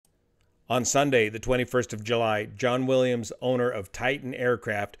On Sunday, the 21st of July, John Williams, owner of Titan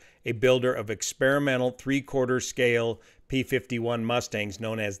Aircraft, a builder of experimental three-quarter scale P-51 Mustangs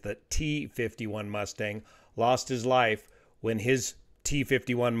known as the T-51 Mustang, lost his life when his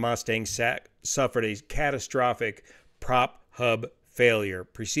T-51 Mustang suffered a catastrophic prop hub failure,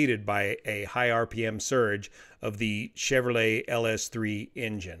 preceded by a high RPM surge of the Chevrolet LS3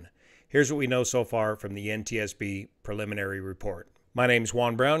 engine. Here's what we know so far from the NTSB preliminary report. My name is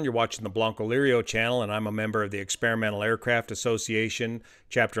Juan Brown. You're watching the Blanco Lirio channel, and I'm a member of the Experimental Aircraft Association,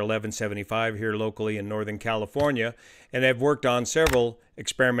 Chapter 1175, here locally in Northern California, and I've worked on several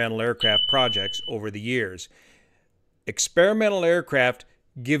experimental aircraft projects over the years. Experimental aircraft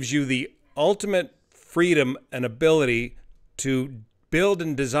gives you the ultimate freedom and ability to build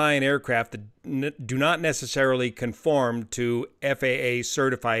and design aircraft that do not necessarily conform to FAA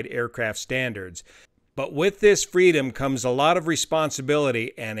certified aircraft standards. But with this freedom comes a lot of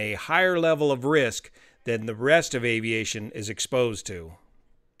responsibility and a higher level of risk than the rest of aviation is exposed to.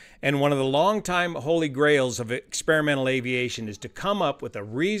 And one of the longtime holy grails of experimental aviation is to come up with a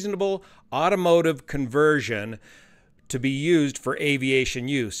reasonable automotive conversion to be used for aviation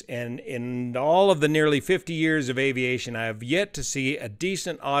use. And in all of the nearly 50 years of aviation, I have yet to see a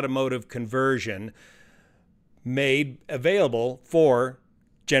decent automotive conversion made available for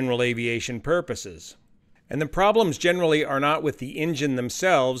general aviation purposes. And the problems generally are not with the engine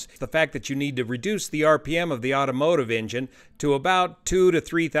themselves, the fact that you need to reduce the RPM of the automotive engine to about 2,000 to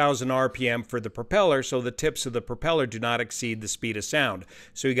 3,000 RPM for the propeller so the tips of the propeller do not exceed the speed of sound.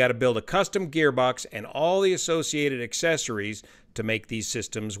 So you got to build a custom gearbox and all the associated accessories to make these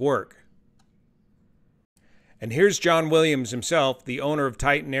systems work. And here's John Williams himself, the owner of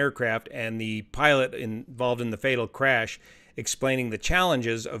Titan Aircraft and the pilot involved in the fatal crash, explaining the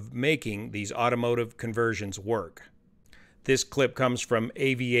challenges of making these automotive conversions work. This clip comes from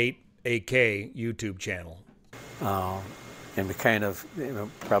AV8AK YouTube channel. And we kind of,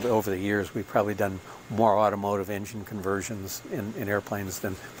 probably over the years, we've probably done more automotive engine conversions in airplanes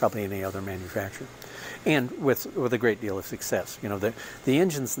than probably any other manufacturer. And with a great deal of success. The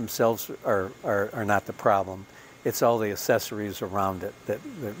engines themselves are not the problem. It's all the accessories around it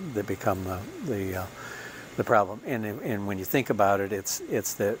that become the problem. And when you think about it, it's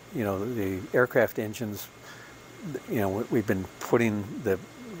that the aircraft engines, we've been putting the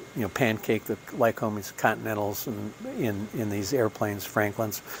pancake the Lycomies Continentals in these airplanes,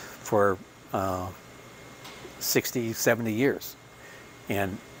 Franklins, for 60, 70 years,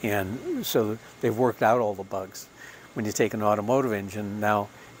 and so they've worked out all the bugs. When you take an automotive engine now,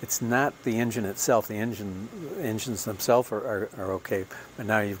 it's not the engine itself. The engines themselves are okay, but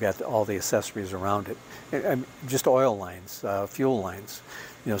now you've got all the accessories around it. Just oil lines, fuel lines.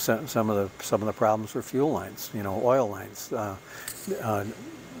 Some of the problems are fuel lines. Oil lines,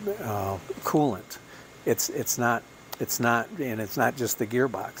 coolant. It's not, and it's not just the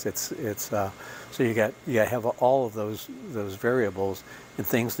gearbox. So you got to have all of those variables and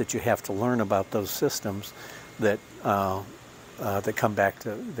things that you have to learn about those systems that. That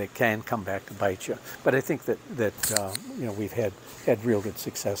can come back to bite you. But I think that we've had real good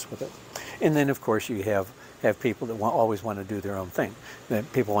success with it. And then of course you have people that always want to do their own thing.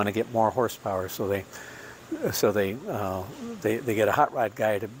 That people want to get more horsepower, so they get a hot rod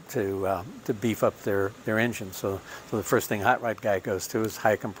guy to beef up their engine. So the first thing hot rod guy goes to is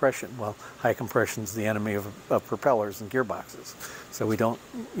high compression. Well, high compression is the enemy of propellers and gearboxes. So we don't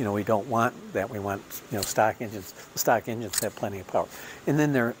want that. We want stock engines. The stock engines have plenty of power, and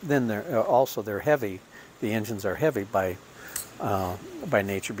then they're heavy. The engines are heavy by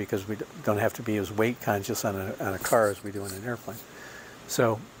nature because we don't have to be as weight conscious on a car as we do in an airplane.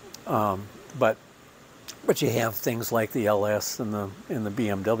 So, but you have things like the LS and the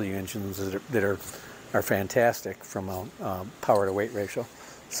BMW engines that are fantastic from a power to weight ratio.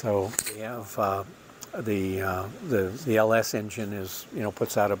 So we have the LS engine is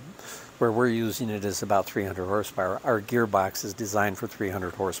puts out where we're using it is about 300 horsepower. Our gearbox is designed for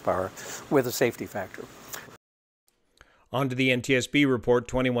 300 horsepower with a safety factor. On to the NTSB report,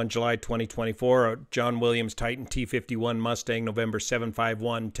 21 July 2024, John Williams Titan T-51 Mustang, November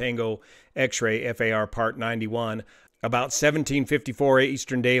 751, Tango X-ray, FAR Part 91. About 1754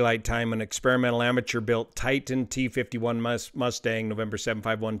 Eastern Daylight Time, an experimental amateur-built Titan T-51 Mustang, November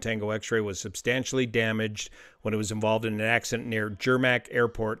 751, Tango X-ray, was substantially damaged when it was involved in an accident near Jermac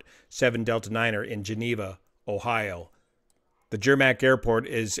Airport, 7 Delta Niner in Geneva, Ohio. The Jermac Airport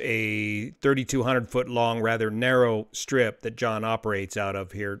is a 3,200-foot long, rather narrow strip that John operates out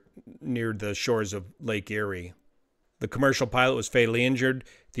of here near the shores of Lake Erie. The commercial pilot was fatally injured.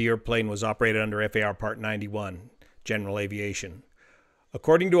 The airplane was operated under FAR Part 91, General Aviation.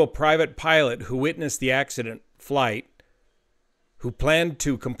 According to a private pilot who witnessed the accident flight, who planned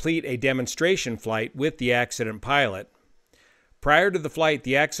to complete a demonstration flight with the accident pilot, prior to the flight,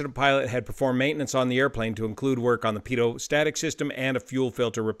 the accident pilot had performed maintenance on the airplane to include work on the pitot-static system and a fuel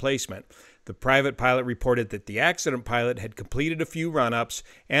filter replacement. The private pilot reported that the accident pilot had completed a few run-ups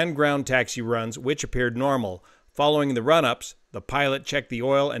and ground taxi runs, which appeared normal. Following the run-ups, the pilot checked the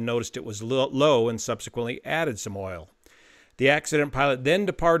oil and noticed it was low and subsequently added some oil. The accident pilot then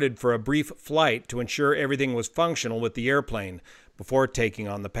departed for a brief flight to ensure everything was functional with the airplane before taking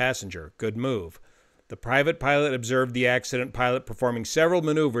on the passenger. Good move. The private pilot observed the accident pilot performing several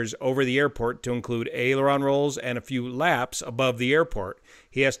maneuvers over the airport to include aileron rolls and a few laps above the airport.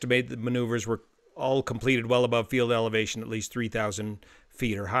 He estimated the maneuvers were all completed well above field elevation, at least 3,000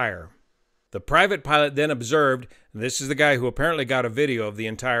 feet or higher. The private pilot then observed, and this is the guy who apparently got a video of the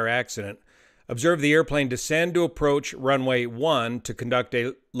entire accident, observed the airplane descend to approach runway 1 to conduct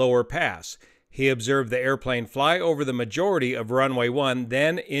a lower pass. He observed the airplane fly over the majority of runway 1,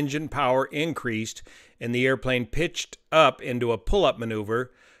 then engine power increased and the airplane pitched up into a pull-up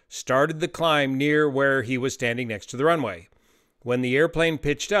maneuver, started the climb near where he was standing next to the runway. When the airplane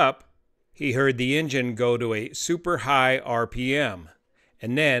pitched up, he heard the engine go to a super high RPM,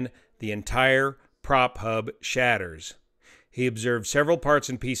 and then the entire prop hub shatters. He observed several parts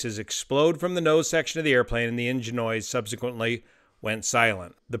and pieces explode from the nose section of the airplane, and the engine noise subsequently went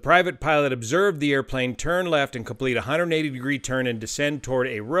silent. The private pilot observed the airplane turn left and complete a 180-degree turn and descend toward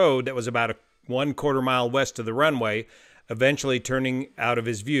a road that was about a 1/4 mile west of the runway, eventually turning out of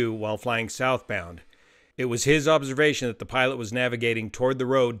his view while flying southbound. It was his observation that the pilot was navigating toward the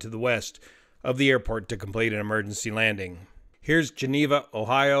road to the west of the airport to complete an emergency landing. Here's Geneva,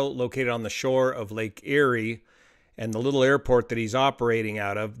 Ohio, located on the shore of Lake Erie, and the little airport that he's operating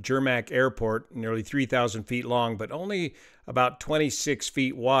out of, Jermac Airport, nearly 3,000 feet long, but only about 26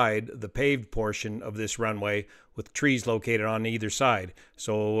 feet wide, the paved portion of this runway, with trees located on either side.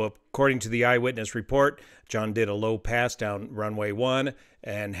 So according to the eyewitness report, John did a low pass down runway 1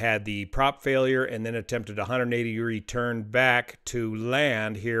 and had the prop failure and then attempted a 180-degree turn back to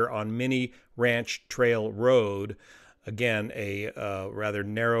land here on Mini Ranch Trail Road. Again, a rather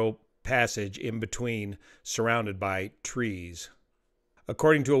narrow passage in between, surrounded by trees.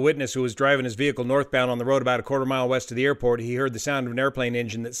 According to a witness who was driving his vehicle northbound on the road about a 1/4 mile west of the airport, he heard the sound of an airplane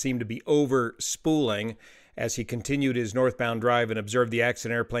engine that seemed to be over-spooling as he continued his northbound drive and observed the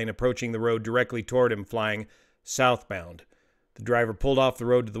accident airplane approaching the road directly toward him, flying southbound. The driver pulled off the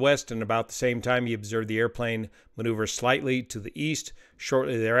road to the west, and about the same time he observed the airplane maneuver slightly to the east.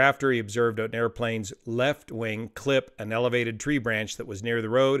 Shortly thereafter, he observed an airplane's left wing clip an elevated tree branch that was near the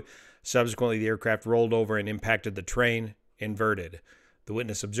road. Subsequently, the aircraft rolled over and impacted the train, inverted. The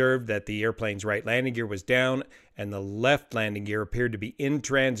witness observed that the airplane's right landing gear was down and the left landing gear appeared to be in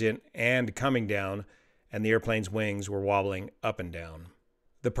transit and coming down, and the airplane's wings were wobbling up and down.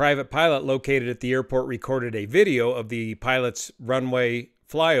 The private pilot located at the airport recorded a video of the pilot's runway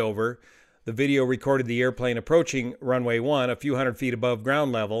flyover. The video recorded the airplane approaching runway 1 a few hundred feet above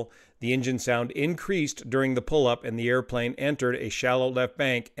ground level. The engine sound increased during the pull-up and the airplane entered a shallow left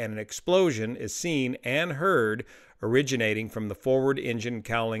bank, and an explosion is seen and heard originating from the forward engine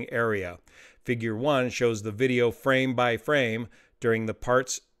cowling area. Figure 1 shows the video frame by frame during the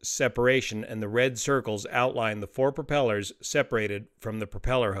parts separation, and the red circles outline the 4 propellers separated from the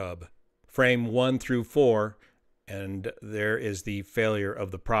propeller hub. Frame 1 through 4, and there is the failure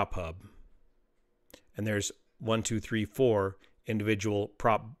of the prop hub. And there's 1, 2, 3, 4 individual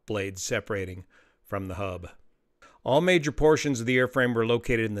prop blades separating from the hub. All major portions of the airframe were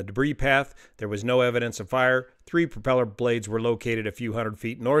located in the debris path. There was no evidence of fire. 3 propeller blades were located a few hundred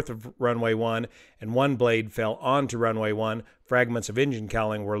feet north of runway 1, and 1 blade fell onto runway 1. Fragments of engine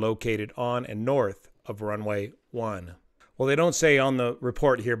cowling were located on and north of runway 1. Well, they don't say on the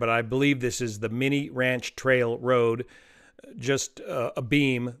report here, but I believe this is the Mini Ranch Trail Road, just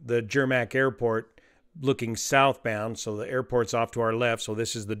abeam the Jermac Airport, looking southbound. So the airport's off to our left, so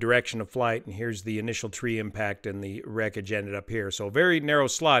this is the direction of flight, and here's the initial tree impact, and the wreckage ended up here. So a very narrow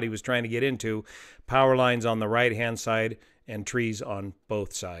slot he was trying to get into, power lines on the right hand side and trees on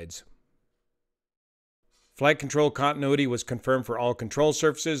both sides. Flight control continuity was confirmed for all control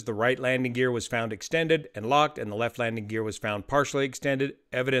surfaces. The right landing gear was found extended and locked, and the left landing gear was found partially extended.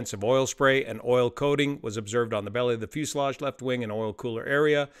 Evidence of oil spray and oil coating was observed on the belly of the fuselage, left wing, and oil cooler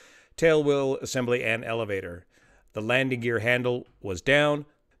area, tail wheel assembly, and elevator. The landing gear handle was down.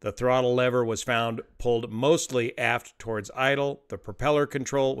 The throttle lever was found pulled mostly aft towards idle. The propeller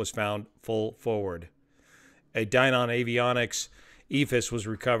control was found full forward. A Dynon Avionics EFIS was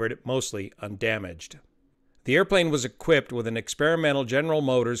recovered, mostly undamaged. The airplane was equipped with an experimental General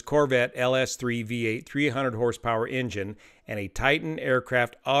Motors Corvette LS3 V8 300 horsepower engine and a Titan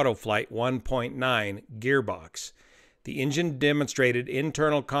Aircraft Autoflight 1.9 gearbox. The engine demonstrated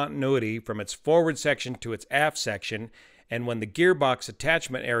internal continuity from its forward section to its aft section, and when the gearbox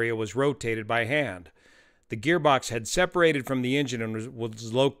attachment area was rotated by hand. The gearbox had separated from the engine and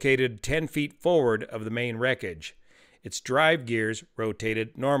was located 10 feet forward of the main wreckage. Its drive gears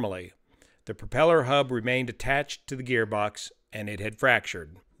rotated normally. The propeller hub remained attached to the gearbox, and it had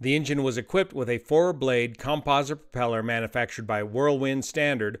fractured. The engine was equipped with a 4-blade composite propeller manufactured by Whirlwind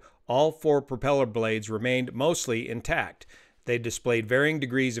Standard. All 4 propeller blades remained mostly intact. They displayed varying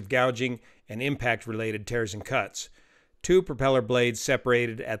degrees of gouging and impact-related tears and cuts. 2 propeller blades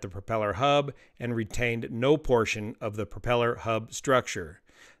separated at the propeller hub and retained no portion of the propeller hub structure.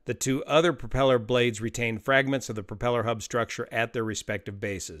 The 2 other propeller blades retained fragments of the propeller hub structure at their respective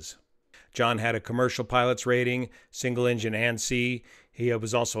bases. John had a commercial pilot's rating, single engine ANSI. He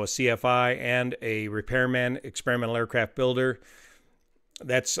was also a CFI and a repairman, experimental aircraft builder.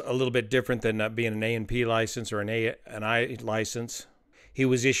 That's a little bit different than being an A&P license or an I license. He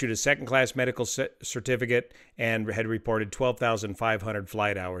was issued a second-class medical certificate and had reported 12,500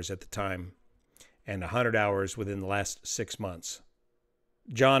 flight hours at the time and 100 hours within the last 6 months.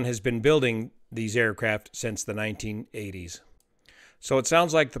 John has been building these aircraft since the 1980s. So it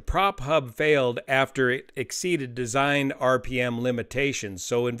sounds like the prop hub failed after it exceeded design RPM limitations.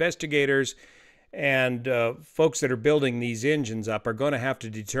 So investigators and folks that are building these engines up are going to have to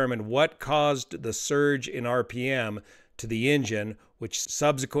determine what caused the surge in RPM to the engine, which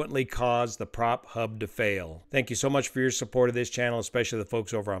subsequently caused the prop hub to fail. Thank you so much for your support of this channel, especially the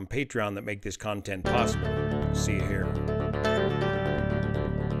folks over on Patreon that make this content possible. See you here.